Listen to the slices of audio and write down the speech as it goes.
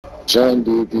John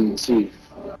DDT.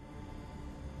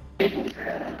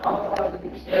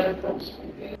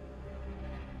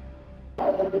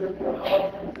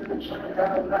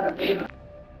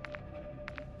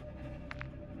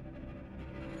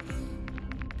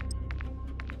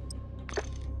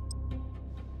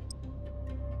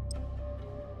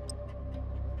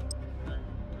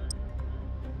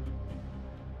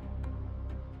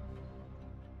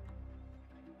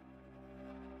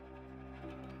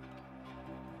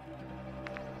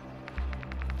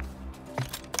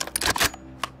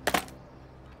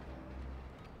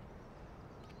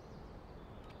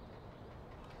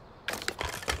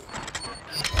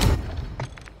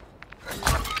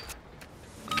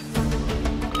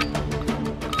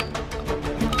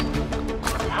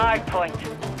 Hard point.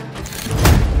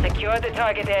 Secure the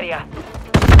target area.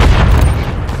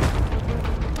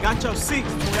 Got your seats.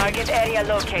 Target area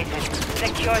located.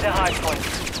 Secure the hard point.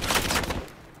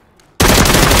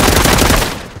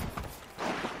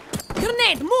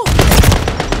 Grenade, move!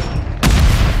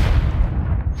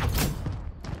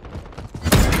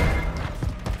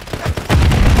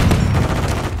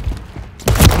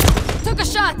 Took a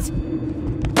shot!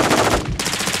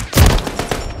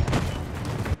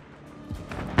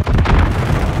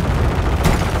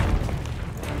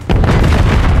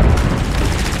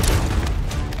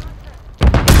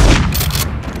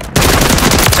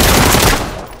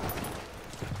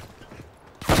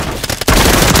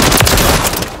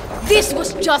 This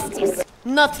was justice,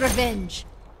 not revenge.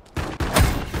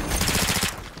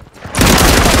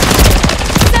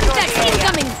 Semtex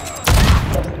incoming!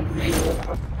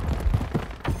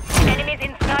 Enemies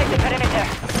inside the perimeter.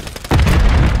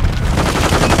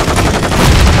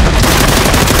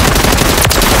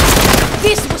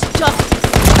 This was justice,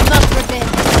 not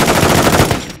revenge.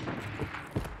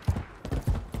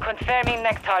 Confirming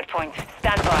next hard point.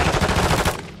 Stand by.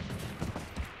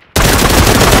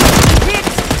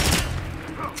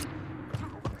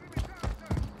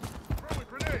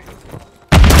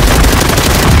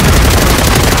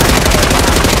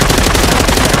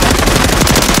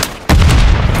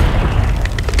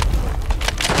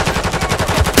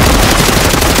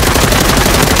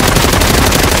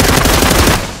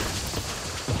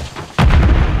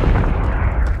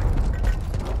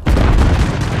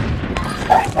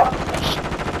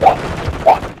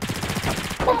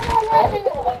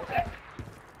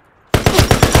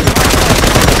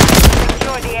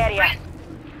 Secure the area.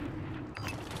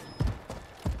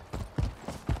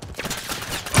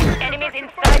 Enemies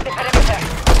inside the perimeter.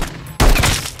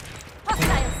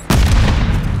 Hostiles!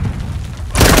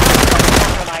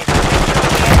 Compromise. Secure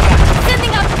the area.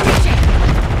 Sending out breaching!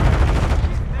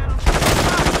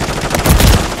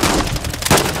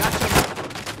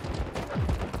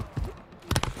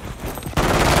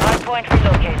 Hardpoint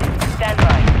relocated. Stand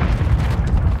by.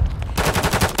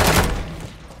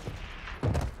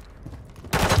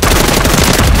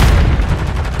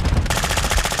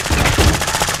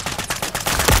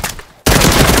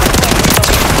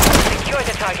 Secure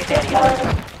the target area.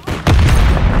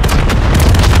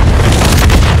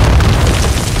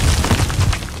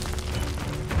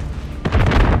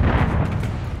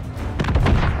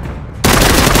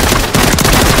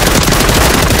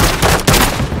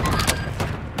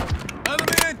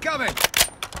 Enemy incoming.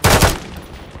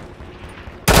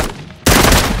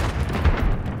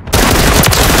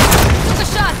 Took a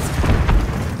shot!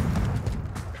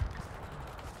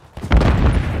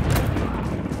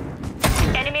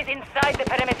 Enemies inside the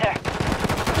perimeter.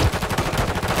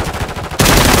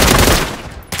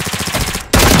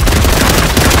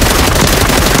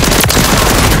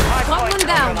 Got one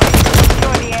down.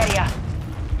 Secure the area.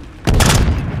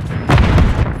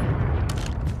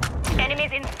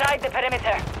 Enemies inside the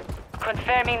perimeter.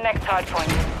 Confirming next hard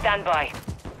point. Stand by.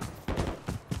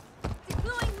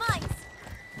 Deploying mines!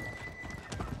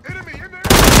 Enemy in there.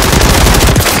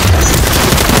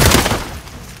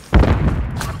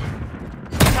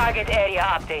 Target area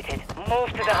updated. Move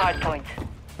to the hard point.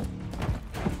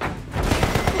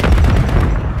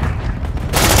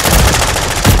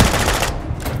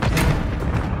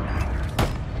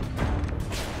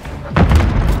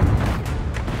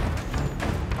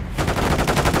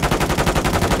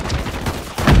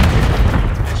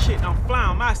 That shit don't fly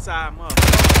on my side, mother.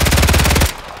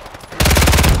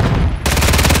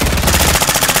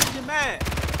 You mad?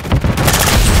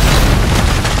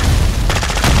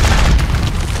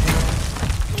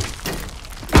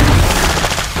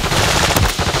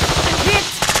 Hit!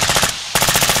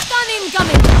 Stun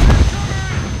incoming!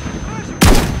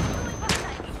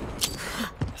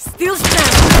 Still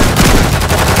standing!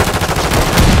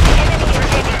 Enemy is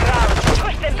gaining ground.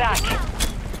 Push them back.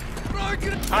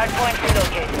 Hardpoint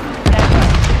relocated.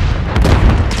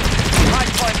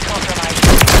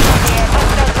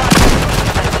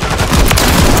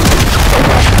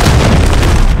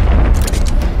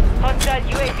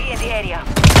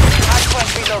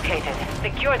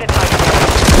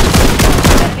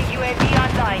 Friendly UAV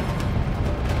online.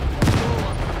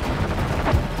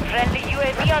 Friendly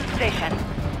UAV on station.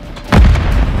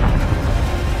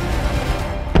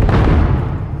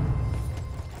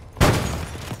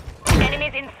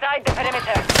 Enemies inside the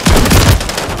perimeter.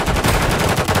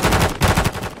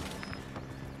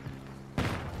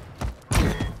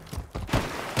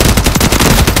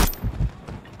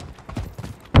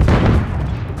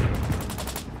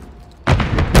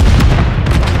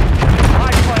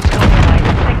 Hardpoint compromised.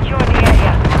 Secure the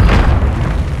area.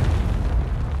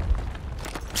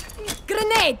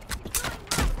 Grenade!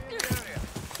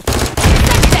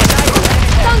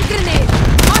 Stun grenade!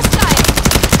 Hostile!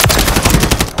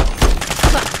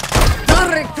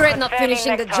 Don't regret not Confirming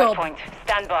finishing the next job. hardpoint.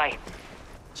 Stand by.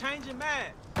 Changing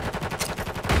mag.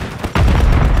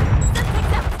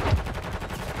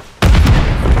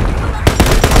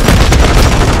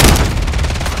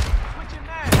 Switching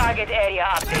mag. Target area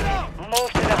updated.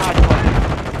 Move to the hardpoint.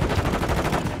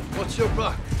 What's your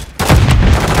buck?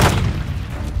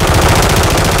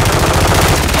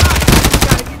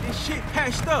 Gotta get this shit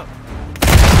patched up.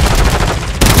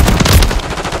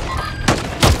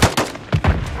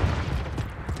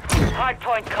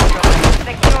 Hardpoint compromised.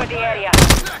 Secure the area.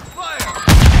 Fire!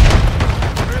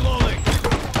 Reloading.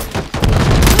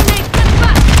 Grenade, get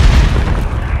back!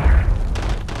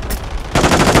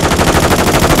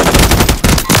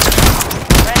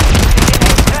 Friendly precision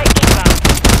airstrike inbound.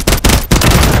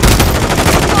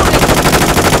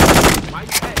 Why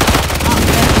you at?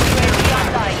 UAV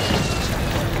online.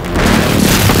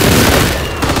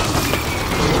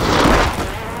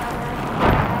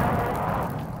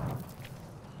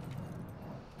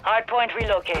 Hardpoint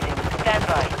relocating. Stand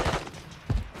by.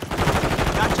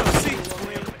 Got your seat,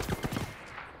 twin.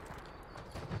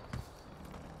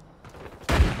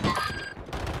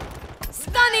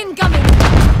 Stun incoming!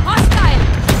 Hostile!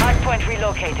 Hardpoint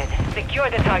relocated. Secure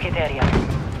the target area.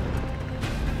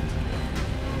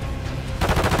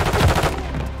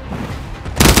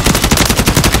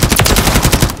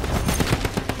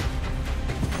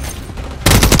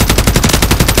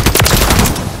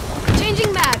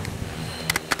 Changing mag!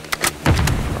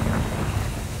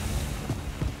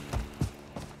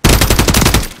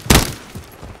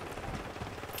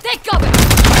 Take cover!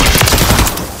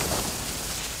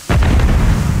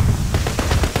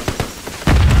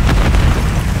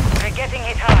 We're getting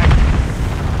hit hard.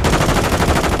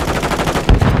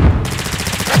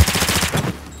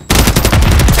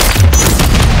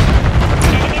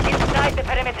 Enemies inside the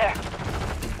perimeter.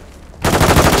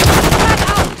 Mag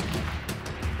out!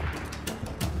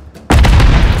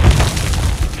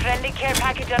 Friendly care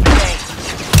package underway.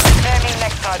 Confirming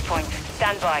next hardpoint.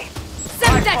 Stand by.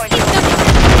 Semtex Hardpoint incoming!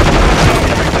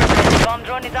 Bomb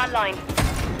drone is online.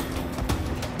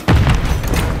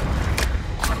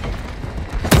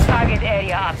 Target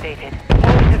area updated.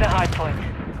 Move to the hardpoint.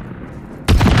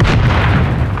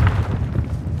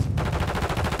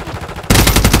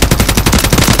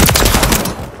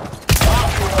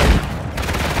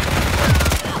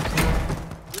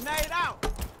 Grenade out.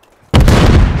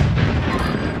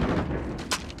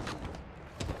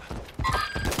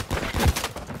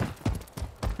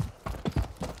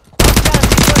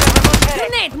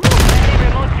 Grenade, move! Friendly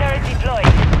remote turret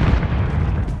deployed.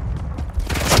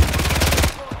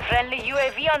 Friendly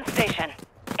UAV on station.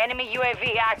 Enemy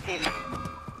UAV active.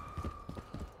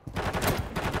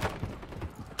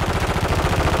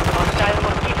 Hostile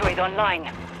Mosquito is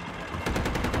online.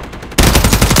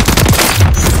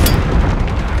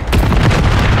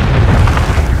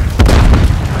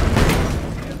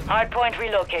 Hardpoint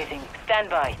relocating. Stand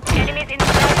by. Enemies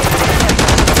inside the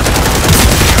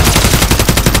perimeter.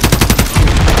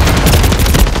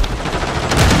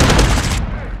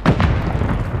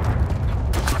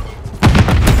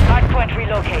 Hardpoint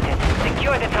relocated.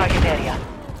 Secure the target area.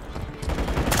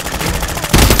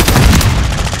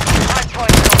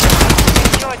 Hardpoint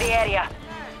compromised. Secure the area.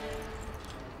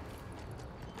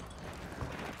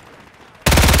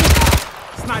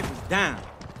 Sniper's down.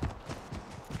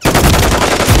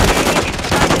 Enemies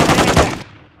inside the perimeter.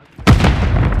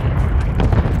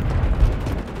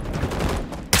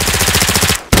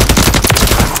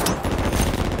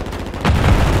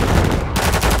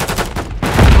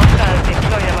 Hostiles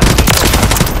deploy the Mosquito.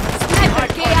 Sniper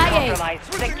Hardpoint KIA! compromised.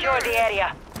 Secure the area.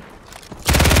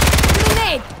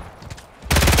 Grenade!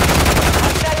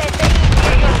 Hostile SAE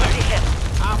near your position.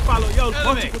 I'll follow your Enemy.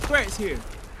 multiple threats here.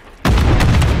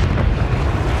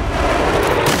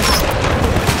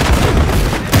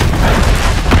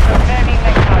 Confirming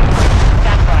next hardpoint.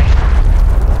 Stand by.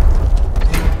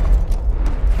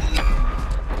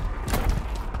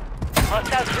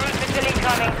 Hostile cruise missile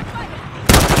incoming.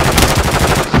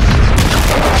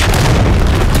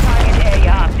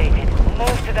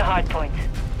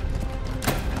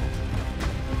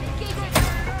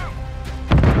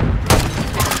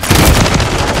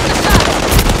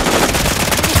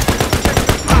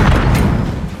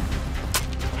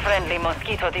 Friendly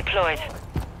Mosquito deployed.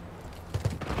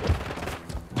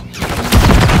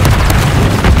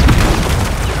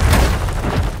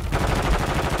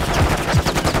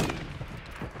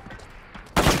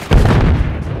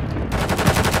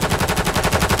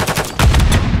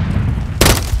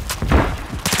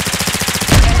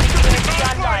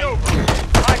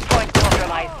 Hardpoint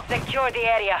compromised. Secure the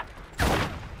area.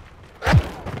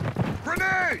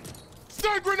 Grenade!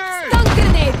 Stun grenade! Stun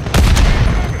grenade!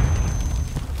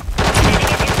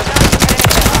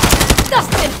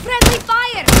 Dustin, friendly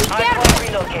fire! Be careful! Hardpoint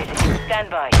relocated. Stand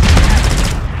by.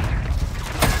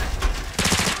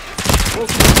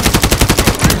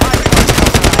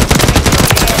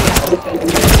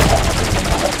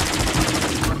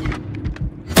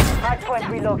 Hardpoint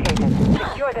relocated.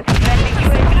 Secure the friendly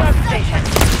UAV station.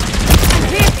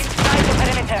 Hit! Inside the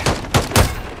perimeter.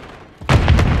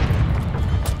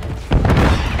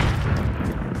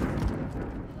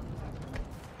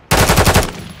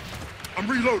 I'm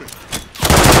reloading.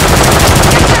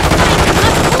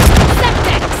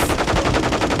 Semtex!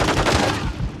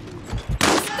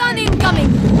 Stun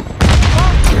incoming!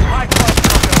 Hardpoint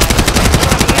compromised.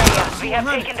 Secure the area. We have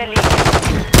taken the lead.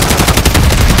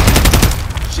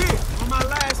 Shit, on my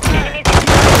last man. Enemies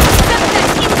inside. Semtex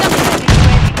incoming!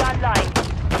 UAV online.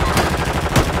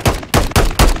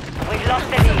 We've lost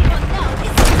the lead.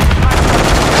 Hardpoint.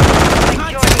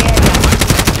 Secure the area.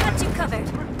 Got you covered.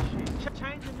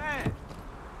 Changing man.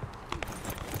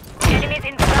 Enemies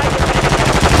inside the perimeter.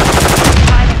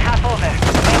 Time is half over.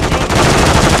 Maintain.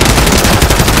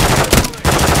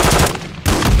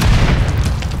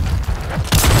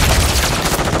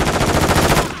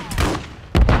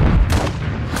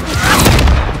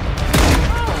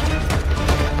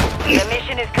 The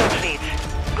mission is complete.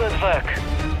 Good work.